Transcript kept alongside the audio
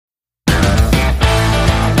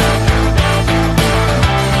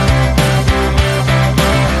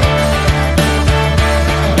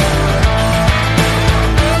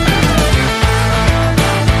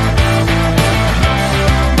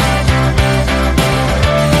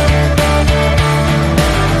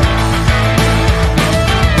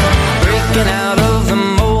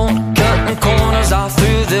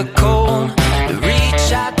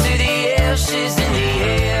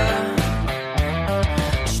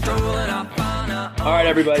All right,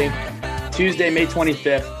 everybody. Tuesday, May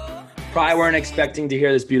 25th. Probably weren't expecting to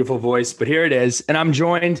hear this beautiful voice, but here it is. And I'm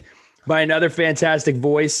joined by another fantastic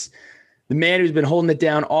voice, the man who's been holding it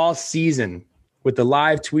down all season with the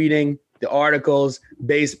live tweeting, the articles,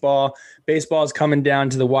 baseball. Baseball is coming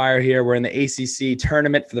down to the wire here. We're in the ACC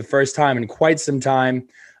tournament for the first time in quite some time.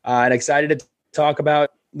 And excited to talk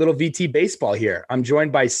about little VT baseball here. I'm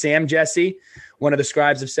joined by Sam Jessee, one of the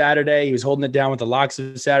scribes of Saturday. He was holding it down with the locks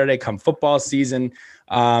of Saturday come football season.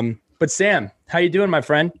 But Sam, how you doing, my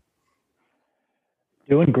friend?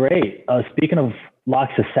 Doing great. Speaking of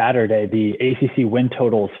locks of Saturday, the ACC win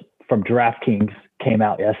totals from DraftKings came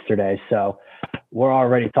out yesterday. So we're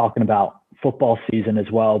already talking about football season as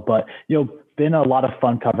well. But, been a lot of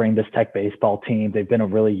fun covering this Tech baseball team. They've been a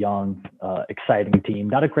really young, exciting team.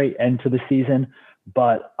 Not a great end to the season,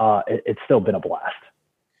 but it's still been a blast.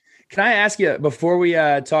 Can I ask you, before we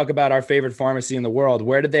talk about our favorite pharmacy in the world,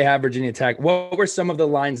 where did they have Virginia Tech? What were some of the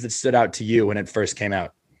lines that stood out to you when it first came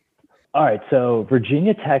out? All right, so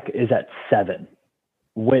Virginia Tech is at 7,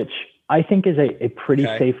 which I think is a pretty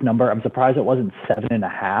safe number. I'm surprised it wasn't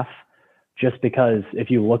 7.5, just because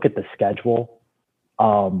if you look at the schedule,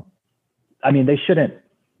 they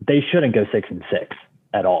shouldn't go 6-6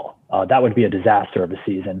 at all. That would be a disaster of a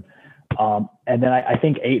season. And then I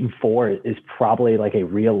think 8-4 is probably like a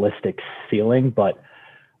realistic ceiling, but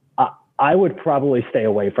I would probably stay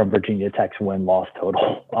away from Virginia Tech's win-loss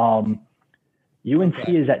total. UNC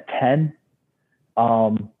is at 10.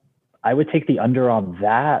 I would take the under on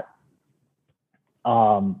that.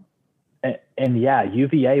 And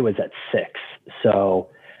UVA was at 6. So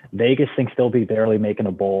Vegas thinks they'll be barely making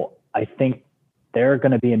a bowl. I think they're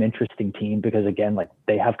going to be an interesting team because, again, like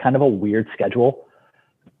they have kind of a weird schedule,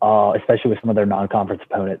 especially with some of their non-conference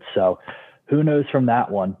opponents. So who knows from that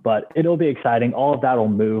one, but it'll be exciting. All of that will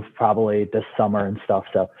move probably this summer and stuff.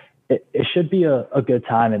 So it should be a good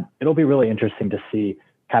time, and it'll be really interesting to see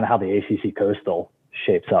kind of how the ACC Coastal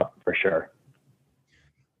shapes up for sure.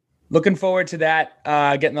 Looking forward to that,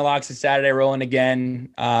 getting the locks of Saturday rolling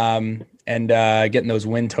again, and getting those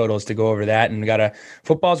win totals to go over that. And we got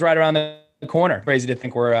football's right around the corner. Crazy to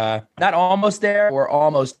think we're not almost there. We're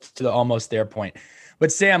almost to the almost there point.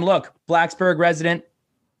 But Sam, look, Blacksburg resident,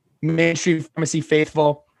 Main Street Pharmacy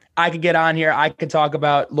faithful. I could get on here. I could talk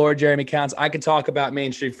about Lord Jeremy Counts. I could talk about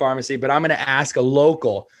Main Street Pharmacy, but I'm going to ask a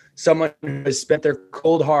local, someone who has spent their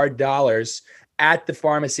cold, hard dollars at the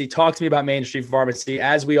pharmacy. Talk to me about Main Street Pharmacy.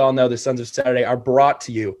 As we all know, the Sons of Saturday are brought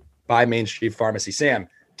to you by Main Street Pharmacy. Sam,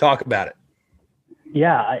 talk about it.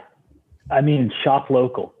 Yeah, I mean, shop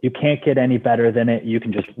local. You can't get any better than it. You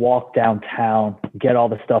can just walk downtown, get all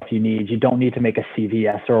the stuff you need. You don't need to make a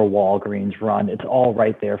CVS or a Walgreens run. It's all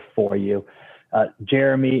right there for you.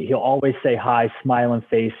 Jeremy, he'll always say hi, smiling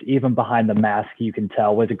face, even behind the mask. You can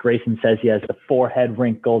tell. Whether Grayson says he has the forehead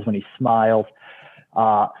wrinkles when he smiles.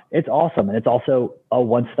 It's awesome. And it's also a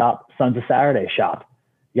one-stop Sons of Saturday shop.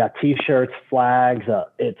 You got T-shirts, flags.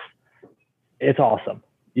 It's awesome.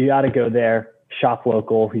 You got to go there, shop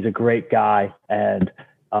local. He's a great guy. And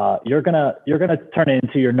you're gonna turn it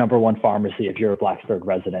into your number one pharmacy if you're a Blacksburg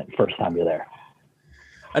resident first time you're there.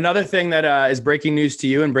 Another thing that is breaking news to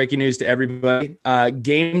you and breaking news to everybody,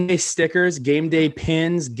 game day stickers, game day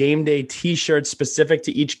pins, game day T-shirts specific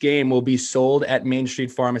to each game will be sold at Main Street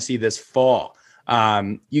Pharmacy this fall.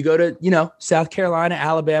 You go to, South Carolina,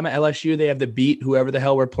 Alabama, LSU, they have the beat whoever the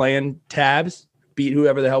hell we're playing tabs, beat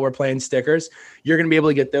whoever the hell we're playing stickers. You're going to be able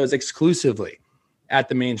to get those exclusively at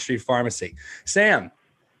the Main Street Pharmacy. Sam,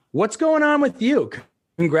 what's going on with you?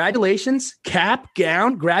 Congratulations, cap,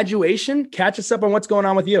 gown, graduation. Catch us up on what's going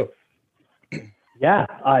on with you. Yeah,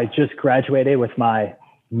 I just graduated with my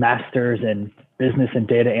master's in business and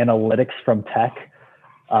data analytics from Tech.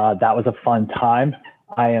 That was a fun time.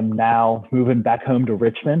 I am now moving back home to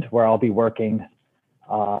Richmond, where I'll be working,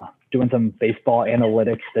 doing some baseball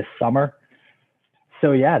analytics this summer.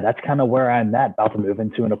 So yeah, that's kind of where I'm at, about to move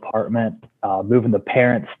into an apartment, moving the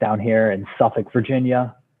parents down here in Suffolk,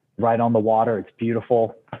 Virginia, right on the water. It's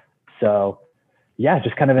beautiful. So yeah,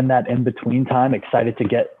 just kind of in that in-between time, excited to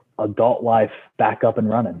get adult life back up and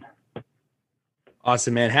running.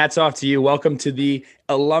 Awesome, man. Hats off to you. Welcome to the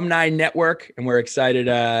Alumni Network, and we're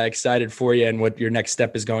excited for you and what your next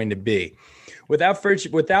step is going to be. Without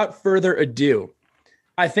further ado,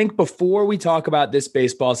 I think before we talk about this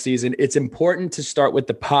baseball season, it's important to start with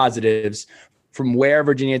the positives from where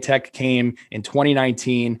Virginia Tech came in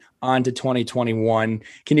 2019 on to 2021.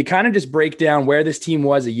 Can you kind of just break down where this team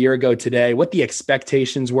was a year ago today, what the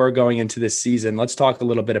expectations were going into this season? Let's talk a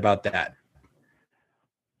little bit about that.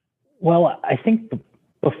 Well, I think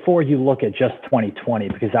before you look at just 2020,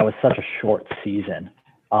 because that was such a short season,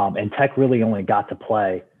 And Tech really only got to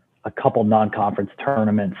play a couple non-conference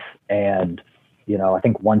tournaments and, I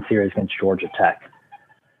think one series against Georgia Tech.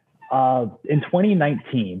 In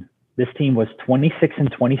 2019, this team was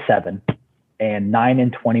 26-27 and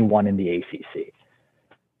 9-21 in the ACC.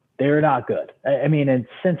 They're not good. I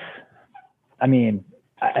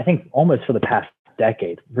think almost for the past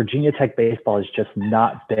decade, Virginia Tech baseball has just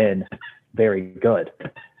not been very good.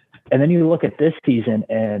 And then you look at this season,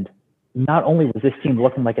 and not only was this team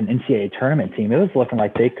looking like an NCAA tournament team, it was looking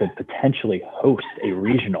like they could potentially host a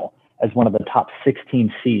regional as one of the top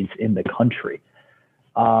 16 seeds in the country.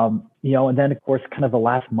 And then of course, kind of the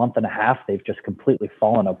last month and a half, they've just completely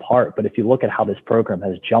fallen apart. But if you look at how this program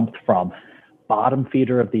has jumped from bottom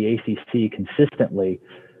feeder of the ACC consistently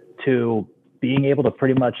to being able to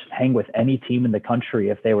pretty much hang with any team in the country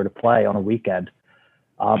if they were to play on a weekend,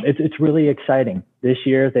 it's really exciting. This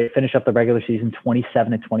year, they finished up the regular season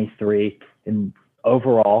 27-23 in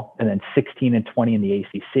overall, and then 16-20 in the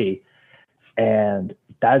ACC. And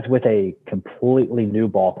that's with a completely new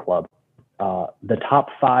ball club. The top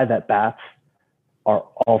 5 at bats are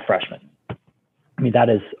all freshmen. I mean, that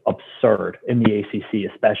is absurd in the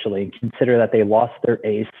ACC, especially. Consider that they lost their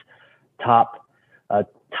ace, top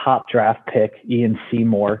draft pick, Ian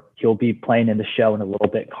Seymour. He'll be playing in the show in a little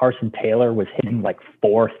bit. Carson Taylor was hitting like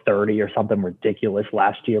 430 or something ridiculous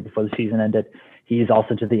last year before the season ended. He's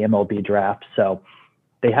also to the MLB draft. So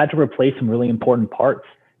they had to replace some really important parts,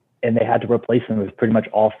 and they had to replace them with pretty much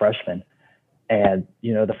all freshmen. And,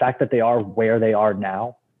 the fact that they are where they are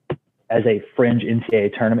now as a fringe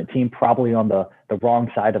NCAA tournament team, probably on the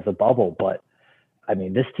wrong side of the bubble. But, I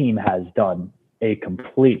mean, this team has done a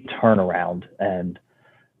complete turnaround, and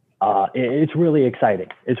it's really exciting.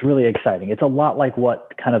 It's really exciting. It's a lot like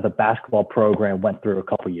what kind of the basketball program went through a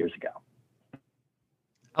couple of years ago.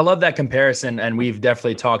 I love that comparison, and we've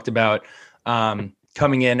definitely talked about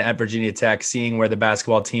coming in at Virginia Tech, seeing where the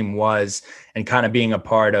basketball team was, and kind of being a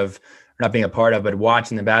part of, not being a part of, but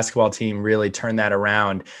watching the basketball team really turn that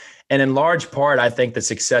around. And in large part, I think the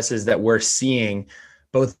successes that we're seeing,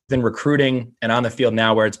 both in recruiting and on the field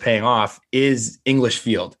now where it's paying off, is English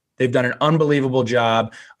Field. They've done an unbelievable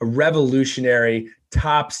job, a revolutionary,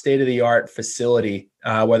 top state-of-the-art facility,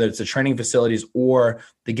 whether it's the training facilities or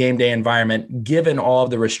the game day environment, given all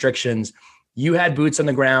of the restrictions. You had boots on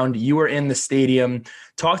the ground. You were in the stadium.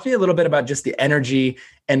 Talk to me a little bit about just the energy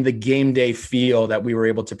and the game day feel that we were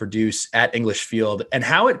able to produce at English Field and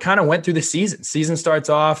how it kind of went through the season. Season starts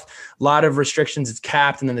off, a lot of restrictions, it's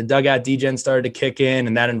capped, and then the dugout degen started to kick in,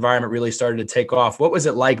 and that environment really started to take off. What was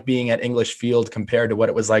it like being at English Field compared to what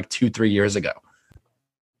it was like 2-3 years ago?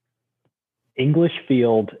 English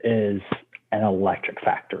Field is an electric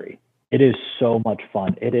factory. It is so much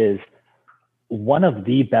fun. It is one of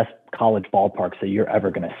the best college ballparks that you're ever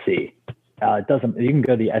going to see. You can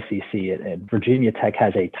go to the SEC, and Virginia Tech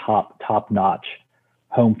has a top-notch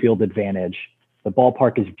home field advantage. The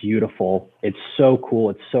ballpark is beautiful. It's so cool.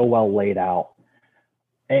 It's so well laid out.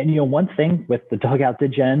 And, one thing with the dugout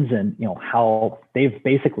degens and, how they've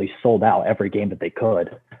basically sold out every game that they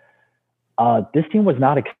could, this team was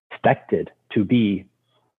not expected to be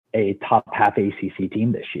a top half ACC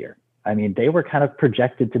team this year. I mean, they were kind of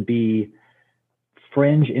projected to be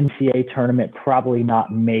fringe NCAA tournament, probably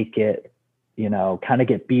not make it, kind of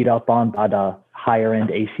get beat up on by the higher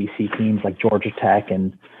end ACC teams like Georgia Tech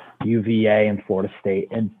and UVA and Florida State.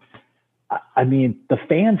 And I mean, the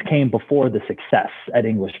fans came before the success at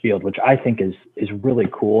English Field, which I think is really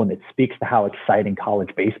cool. And it speaks to how exciting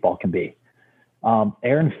college baseball can be.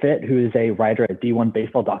 Aaron Fitt, who is a writer at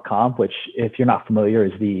d1baseball.com, which if you're not familiar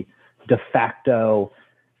is the de facto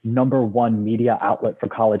 #1 media outlet for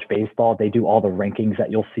college baseball. They do all the rankings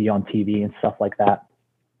that you'll see on TV and stuff like that.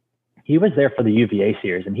 He was there for the UVA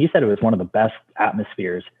series, and he said it was one of the best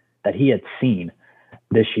atmospheres that he had seen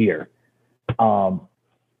this year. And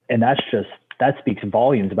that speaks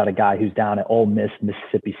volumes about a guy who's down at Ole Miss,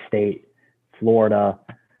 Mississippi State, Florida,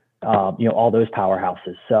 all those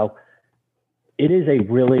powerhouses. So it is a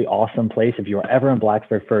really awesome place. If you're ever in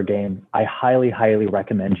Blacksburg for a game, I highly, highly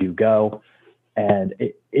recommend you go. And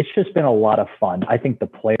it's just been a lot of fun. I think the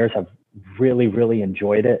players have really, really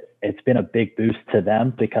enjoyed it. It's been a big boost to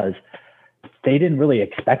them because they didn't really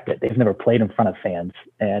expect it. They've never played in front of fans.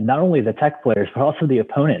 And not only the Tech players, but also the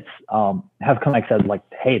opponents have come and said, like,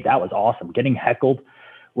 hey, that was awesome. Getting heckled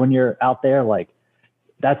when you're out there, like,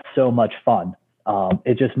 that's so much fun.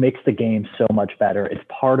 It just makes the game so much better. It's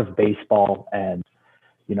part of baseball. And,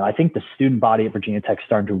 I think the student body at Virginia Tech is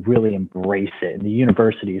starting to really embrace it, and the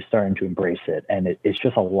university is starting to embrace it. And it's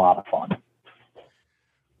just a lot of fun.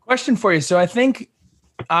 Question for you. So I think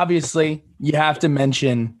obviously you have to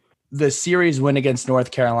mention the series win against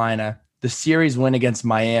North Carolina, the series win against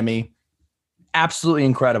Miami, absolutely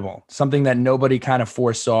incredible. Something that nobody kind of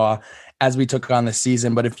foresaw as we took on the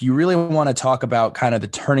season. But if you really want to talk about kind of the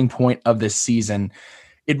turning point of this season,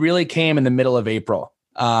 it really came in the middle of April,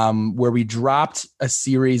 where we dropped a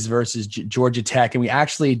series versus Georgia Tech, and we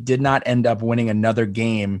actually did not end up winning another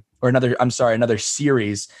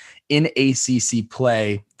series in ACC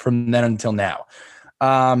play from then until now.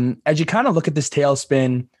 As you kind of look at this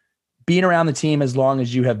tailspin, being around the team as long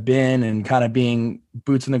as you have been and kind of being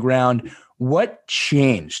boots on the ground, what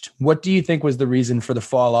changed? What do you think was the reason for the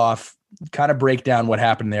fall off? Kind of break down what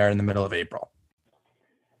happened there in the middle of April.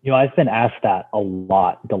 I've been asked that a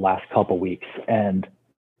lot the last couple of weeks, and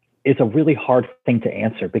it's a really hard thing to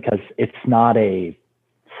answer because it's not a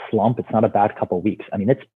slump. It's not a bad couple of weeks. I mean,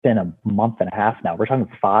 it's been a month and a half now. We're talking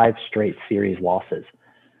 5 straight series losses,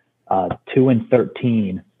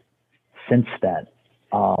 2-13 since then.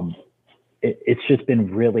 It's just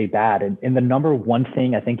been really bad. And the number one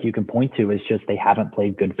thing I think you can point to is just they haven't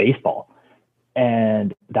played good baseball.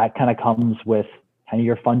 And that kind of comes with kind of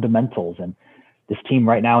your fundamentals. And this team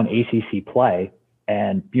right now in ACC play,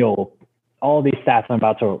 and all these stats I'm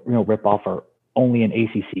about to rip off are only in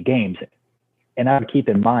ACC games. And I would keep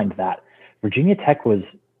in mind that Virginia Tech was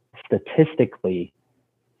statistically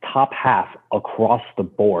top half across the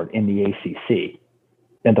board in the ACC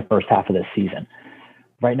in the first half of this season.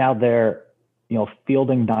 Right now they're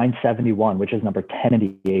fielding 971, which is number 10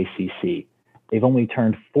 in the ACC. They've only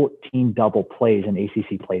turned 14 double plays in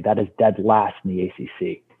ACC play. That is dead last in the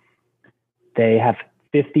ACC. They have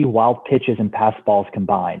 50 wild pitches and pass balls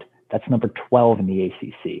combined. That's number 12 in the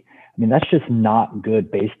ACC. I mean, that's just not good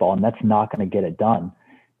baseball, and that's not going to get it done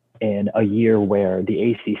in a year where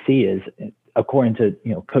the ACC is, according to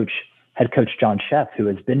head coach John Sheff, who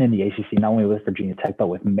has been in the ACC not only with Virginia Tech but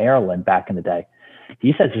with Maryland back in the day.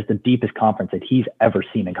 He says it's the deepest conference that he's ever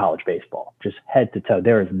seen in college baseball, just head to toe.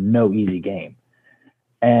 There is no easy game.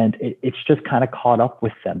 And it's just kind of caught up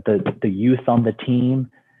with them. The youth on the team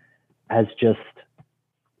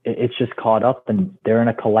it's just caught up, and they're in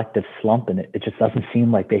a collective slump, and it just doesn't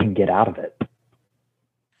seem like they can get out of it.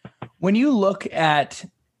 When you look at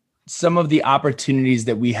some of the opportunities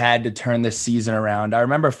that we had to turn this season around, I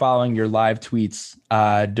remember following your live tweets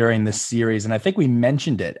during this series, and I think we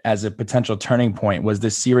mentioned it as a potential turning point was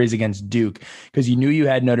this series against Duke, because you knew you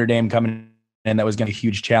had Notre Dame coming in that was going to be a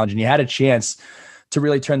huge challenge, and you had a chance to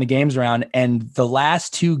really turn the games around. And the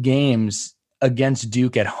last 2 games against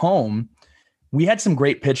Duke at home, we had some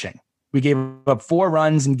great pitching. We gave up 4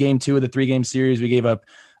 runs in game 2 of the 3-game series. We gave up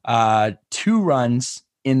 2 runs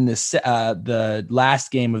in the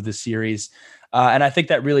last game of the series. And I think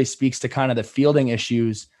that really speaks to kind of the fielding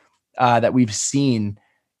issues that we've seen.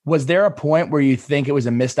 Was there a point where you think it was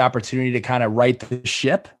a missed opportunity to kind of right the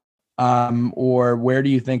ship? Or where do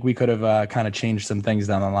you think we could have kind of changed some things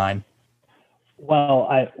down the line? Well,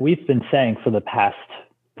 we've been saying for the past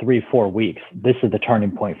 3-4 weeks, this is the turning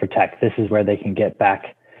point for Tech. This is where they can get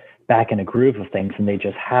back in a groove of things, and they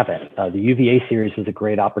just haven't. The UVA series was a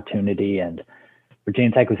great opportunity, and Virginia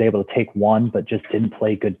Tech was able to take one, but just didn't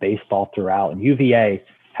play good baseball throughout. And UVA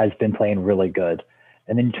has been playing really good.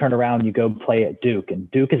 And then you turn around and you go play at Duke, and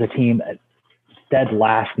Duke is a team dead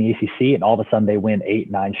last in the ACC, and all of a sudden they win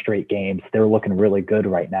 8-9 straight games. They're looking really good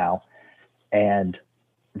right now. And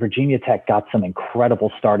Virginia Tech got some incredible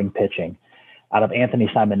starting pitching out of Anthony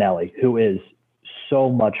Simonelli, who is so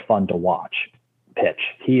much fun to watch pitch.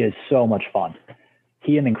 He is so much fun.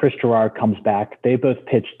 He and then Chris Gerard comes back. They both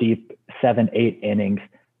pitch deep, 7-8 innings.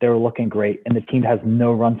 They're looking great, and the team has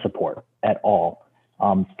no run support at all.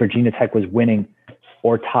 Virginia Tech was winning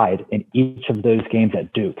or tied in each of those games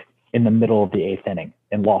at Duke in the middle of the 8th inning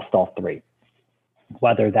and lost all 3.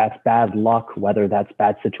 Whether that's bad luck, whether that's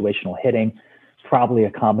bad situational hitting, probably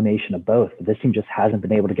a combination of both. This team just hasn't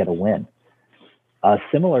been able to get a win.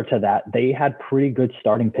 Similar to that, they had pretty good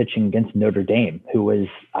starting pitching against Notre Dame, who is,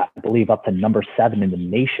 I believe, up to number 7 in the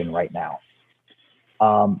nation right now.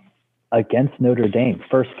 Against Notre Dame,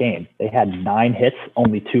 first game, they had 9 hits,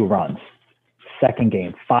 only 2 runs. Second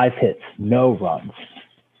game, 5 hits, no runs.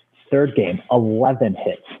 Third game, 11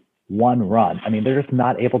 hits, 1 run. I mean, they're just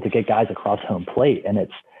not able to get guys across home plate, and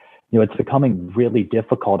it's becoming really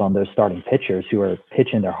difficult on those starting pitchers who are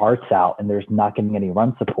pitching their hearts out, and there's not getting any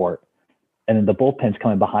run support. And then the bullpen's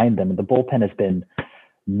coming behind them. And the bullpen has been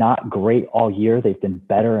not great all year. They've been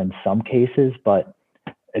better in some cases, but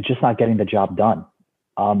it's just not getting the job done.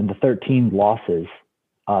 And the 13 losses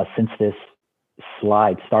since this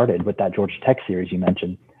slide started with that Georgia Tech series you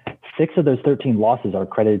mentioned, 6 of those 13 losses are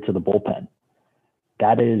credited to the bullpen.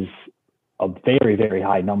 That is a very, very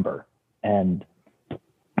high number. And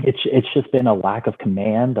It's just been a lack of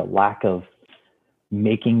command, a lack of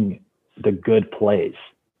making the good plays.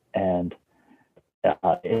 And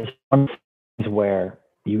it's one of those things where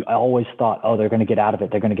you always thought, oh, they're going to get out of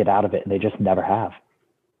it. They're going to get out of it. And they just never have.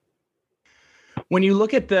 When you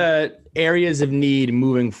look at the areas of need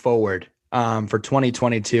moving forward for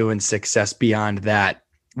 2022 and success beyond that,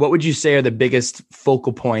 what would you say are the biggest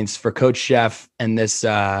focal points for Coach Sheff and this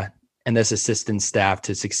assistant staff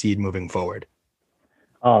to succeed moving forward?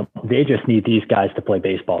 They just need these guys to play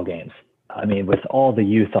baseball games. I mean, with all the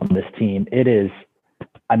youth on this team,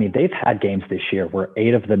 they've had games this year where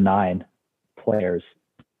 8 of the 9 players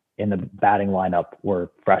in the batting lineup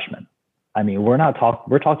were freshmen. I mean, we're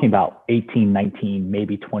talking about 18, 19,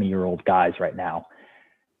 maybe 20-year-old guys right now.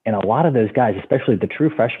 And a lot of those guys, especially the true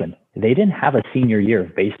freshmen, they didn't have a senior year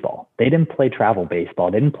of baseball. They didn't play travel baseball.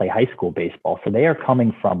 They didn't play high school baseball. So they are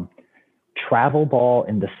coming from travel ball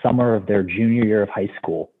in the summer of their junior year of high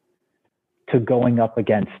school to going up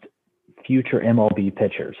against future MLB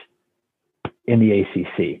pitchers in the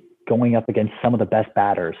ACC, going up against some of the best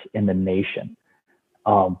batters in the nation.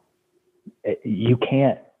 You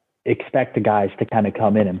can't expect the guys to kind of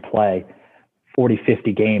come in and play 40,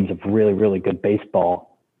 50 games of really, really good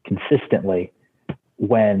baseball consistently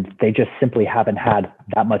when they just simply haven't had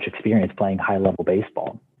that much experience playing high level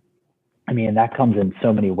baseball. I mean, that comes in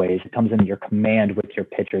so many ways. It comes in your command with your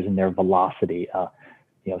pitchers and their velocity,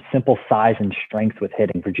 simple size and strength with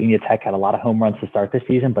hitting. Virginia Tech had a lot of home runs to start the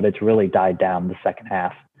season, but it's really died down the second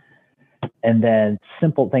half. And then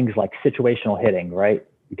simple things like situational hitting, right?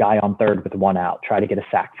 Guy on third with 1 out, try to get a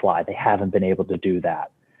sac fly. They haven't been able to do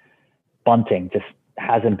that. Bunting just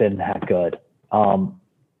hasn't been that good.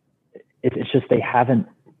 It's just they haven't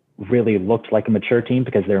really looked like a mature team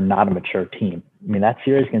because they're not a mature team. I mean, that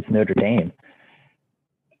series against Notre Dame,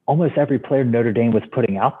 almost every player Notre Dame was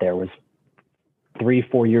putting out there was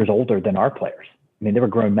 3-4 years older than our players. I mean, they were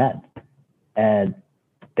grown men, and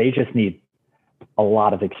they just need a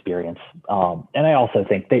lot of experience. And I also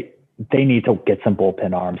think they need to get some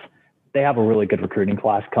bullpen arms. They have a really good recruiting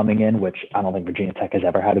class coming in, which I don't think Virginia Tech has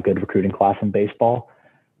ever had a good recruiting class in baseball.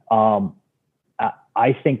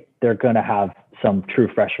 I think they're going to have some true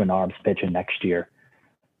freshman arms pitching next year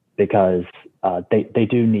because they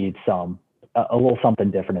do need a little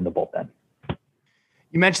something different in the bullpen.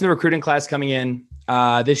 You mentioned the recruiting class coming in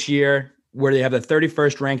this year, where they have the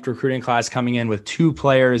 31st ranked recruiting class coming in with 2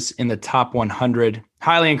 players in the top 100.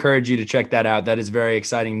 Highly encourage you to check that out. That is very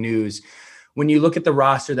exciting news. When you look at the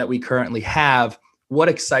roster that we currently have, what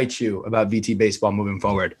excites you about VT baseball moving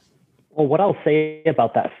forward? Well, what I'll say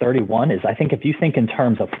about that 31 is I think if you think in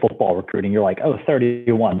terms of football recruiting, you're like, oh,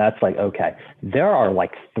 31, that's like, okay. There are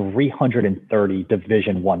like 330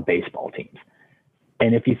 Division I baseball teams.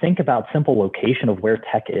 And if you think about simple location of where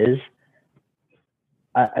Tech is,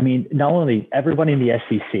 I mean, not only everyone in the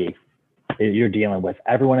SEC you're dealing with,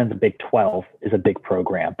 everyone in the Big 12 is a big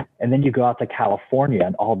program. And then you go out to California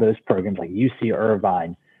and all those programs like UC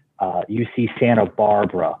Irvine, UC Santa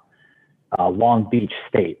Barbara, Long Beach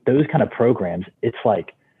State, those kind of programs. It's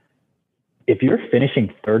like, if you're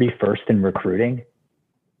finishing 31st in recruiting,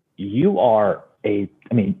 you are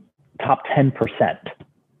top 10%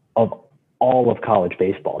 of all of college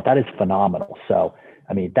baseball. That is phenomenal. So,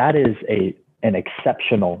 I mean, that is an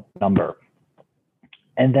exceptional number.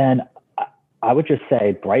 And then I would just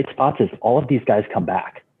say bright spots is all of these guys come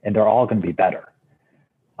back and they're all going to be better.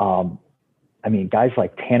 Guys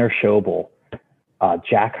like Tanner Schobel,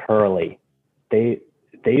 Jack Hurley,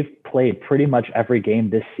 they've played pretty much every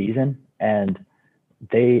game this season, and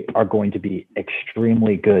they are going to be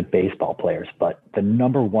extremely good baseball players. But the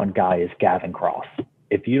number one guy is Gavin Cross.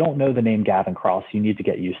 If you don't know the name Gavin Cross, you need to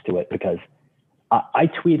get used to it, because I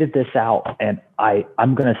tweeted this out and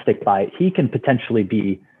I'm going to stick by it. He can potentially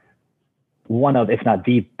be one of, if not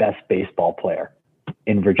the best baseball player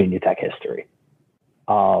in Virginia Tech history.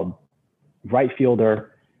 Right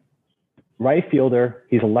fielder,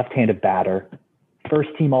 he's a left-handed batter, first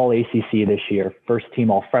team all ACC this year, first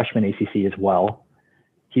team all freshman ACC as well.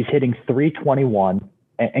 He's hitting 321.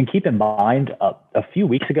 And keep in mind, a few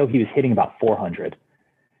weeks ago, he was hitting about 400.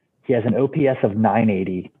 He has an OPS of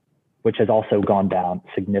 980, which has also gone down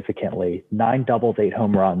significantly. 9 doubles, 8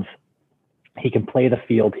 home runs. He can play the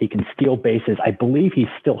field. He can steal bases. I believe he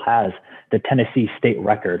still has the Tennessee state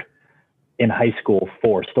record in high school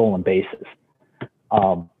for stolen bases.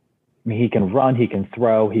 He can run, he can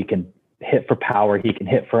throw, he can hit for power, he can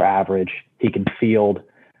hit for average, he can field.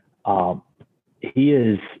 He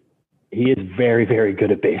is very, very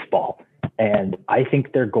good at baseball. And I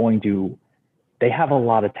think they have a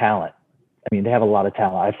lot of talent. They have a lot of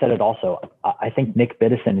talent. I've said it also. I think Nick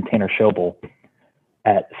Biddison and Tanner Schobel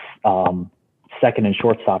at second and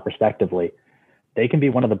shortstop, respectively, they can be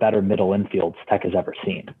one of the better middle infields Tech has ever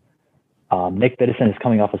seen. Nick Biddison is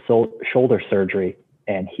coming off a shoulder surgery,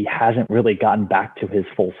 and he hasn't really gotten back to his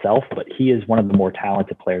full self, but he is one of the more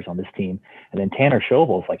talented players on this team. And then Tanner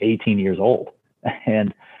Schobel is like 18 years old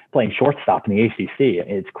and playing shortstop in the ACC.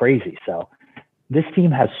 It's crazy. So this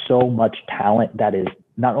team has so much talent that is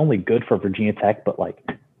not only good for Virginia Tech, but like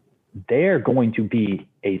they're going to be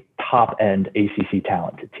a top end ACC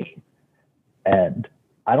talented team. And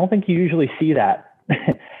I don't think you usually see that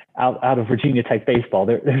out of Virginia Tech baseball.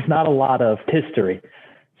 There's not a lot of history.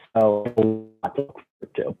 So a lot to look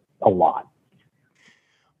forward to. A lot.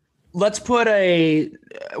 Let's put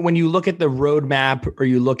when you look at the roadmap or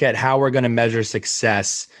you look at how we're going to measure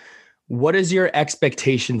success, what is your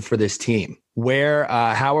expectation for this team?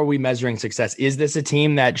 How are we measuring success? Is this a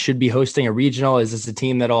team that should be hosting a regional? Is this a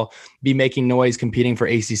team that'll be making noise, competing for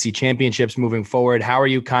ACC championships moving forward? How are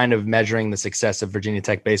you kind of measuring the success of Virginia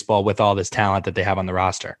Tech baseball with all this talent that they have on the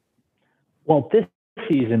roster? Well, this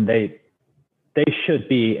season, they should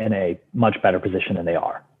be in a much better position than they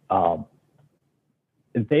are.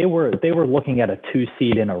 They were looking at a 2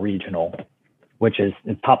 seed in a regional, which is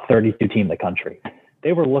the top 32 team in the country.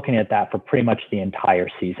 They were looking at that for pretty much the entire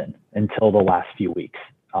season until the last few weeks.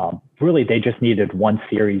 Really, they just needed one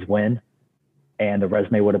series win, and the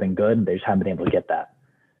resume would have been good, and they just haven't been able to get that.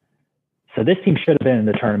 So this team should have been in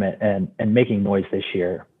the tournament and making noise this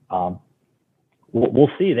year. We'll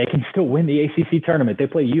see. They can still win the ACC tournament. They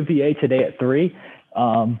play UVA today at 3.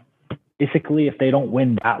 Basically, if they don't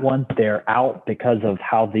win that one, they're out because of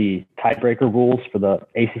how the tiebreaker rules for the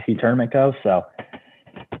ACC tournament go. So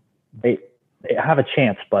they have a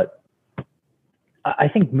chance, but I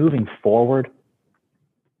think moving forward,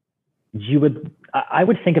 I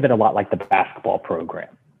would think of it a lot like the basketball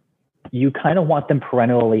program. You kind of want them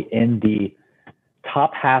perennially in the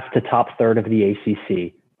top half to top third of the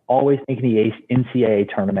ACC, always making the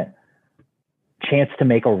NCAA tournament, chance to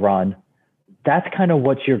make a run. That's kind of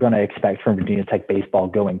what you're going to expect from Virginia Tech baseball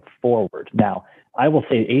going forward. Now, I will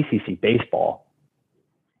say ACC baseball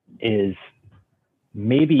is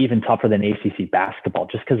maybe even tougher than ACC basketball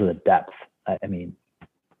just because of the depth. I mean,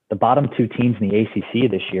 the bottom 2 teams in the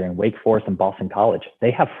ACC this year in Wake Forest and Boston College,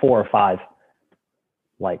 they have 4 or 5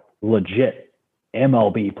 like legit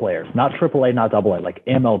MLB players, not AAA, not AA, like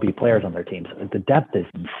MLB players on their teams. The depth is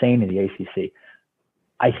insane in the ACC.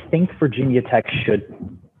 I think Virginia Tech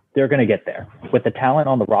they're going to get there. With the talent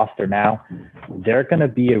on the roster now, they're going to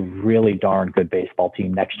be a really darn good baseball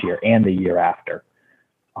team next year and the year after.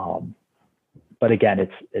 But again,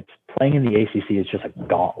 it's playing in the ACC is just a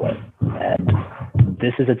gauntlet. And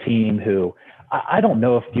this is a team who I don't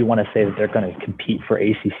know if you want to say that they're going to compete for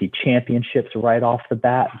ACC championships right off the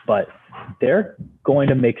bat, but they're going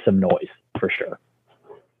to make some noise for sure.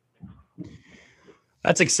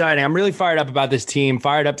 That's exciting. I'm really fired up about this team,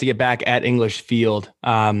 fired up to get back at English Field.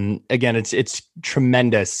 Again, it's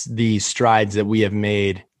tremendous, the strides that we have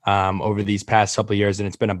made over these past couple of years, and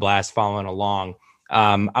it's been a blast following along.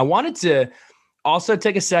 I wanted to also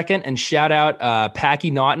take a second and shout out Packy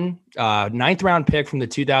Naughton, 9th round pick from the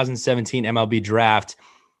 2017 MLB draft.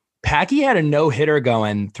 Packy had a no-hitter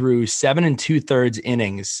going through 7 2/3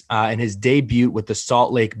 innings in his debut with the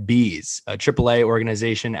Salt Lake Bees, a AAA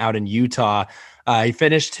organization out in Utah. He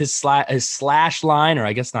finished his slash line, or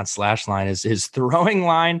I guess not slash line, his throwing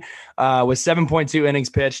line with 7.2 innings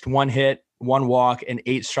pitched, 1 hit, 1 walk, and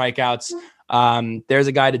 8 strikeouts. There's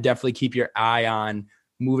a guy to definitely keep your eye on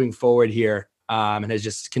moving forward here, and has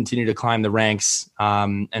just continued to climb the ranks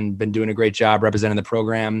and been doing a great job representing the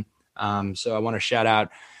program. So I want to shout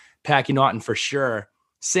out Packy Naughton for sure.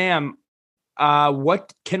 Sam,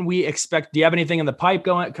 what can we expect? Do you have anything in the pipe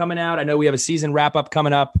coming out? I know we have a season wrap up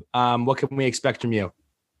coming up. What can we expect from you?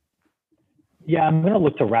 Yeah, I'm going to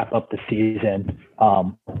look to wrap up the season,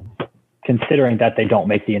 considering that they don't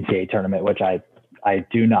make the NCAA tournament, which I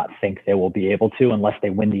do not think they will be able to unless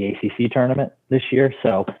they win the ACC tournament this year.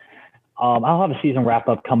 So I'll have a season wrap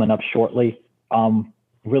up coming up shortly.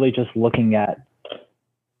 Really just looking at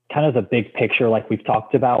kind of the big picture like we've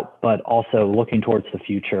talked about, but also looking towards the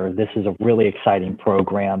future. This is a really exciting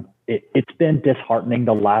program. It's been disheartening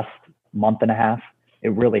the last month and a half. It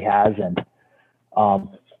really has. And,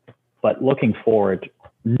 but looking forward,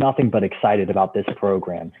 nothing but excited about this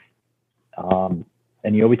program. And,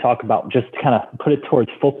 we talk about, just kind of put it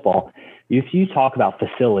towards football. If you talk about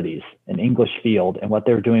facilities and English Field and what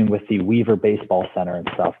they're doing with the Weaver Baseball Center and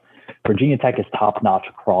stuff, Virginia Tech is top notch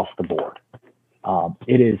across the board.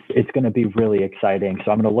 It's going to be really exciting.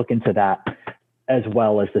 So I'm going to look into that as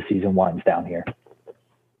well as the season winds down here.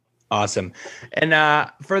 Awesome. And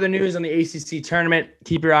further news on the ACC tournament,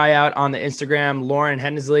 keep your eye out on the Instagram. Lauren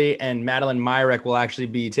Hensley and Madeline Myrick will actually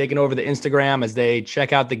be taking over the Instagram as they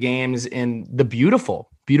check out the games in the beautiful,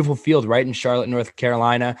 beautiful field right in Charlotte, North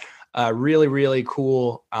Carolina. Really, really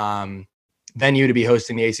cool venue to be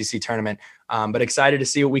hosting the ACC tournament. But excited to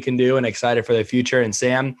see what we can do and excited for the future. And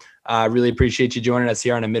Sam, really appreciate you joining us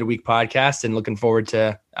here on a midweek podcast and looking forward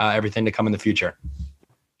to everything to come in the future.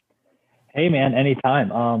 Hey, man, anytime.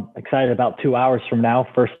 Excited about 2 hours from now,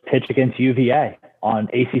 first pitch against UVA on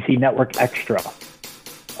ACC Network Extra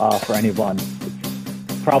for anyone.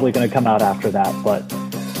 It's probably going to come out after that, but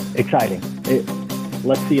exciting.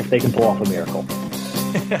 Let's see if they can pull off a miracle.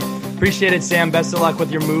 Appreciate it, Sam. Best of luck with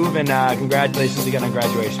your move, and congratulations again on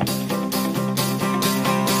graduation.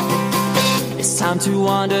 It's time to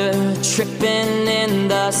wander, tripping in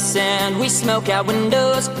the sand. We smoke out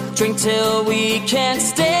windows, drink till we can't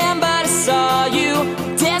stand. But I saw you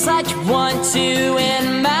dance like you want to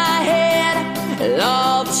in my head. And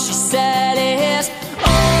all that she said is, oh,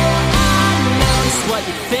 I know just what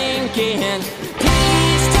you're thinking.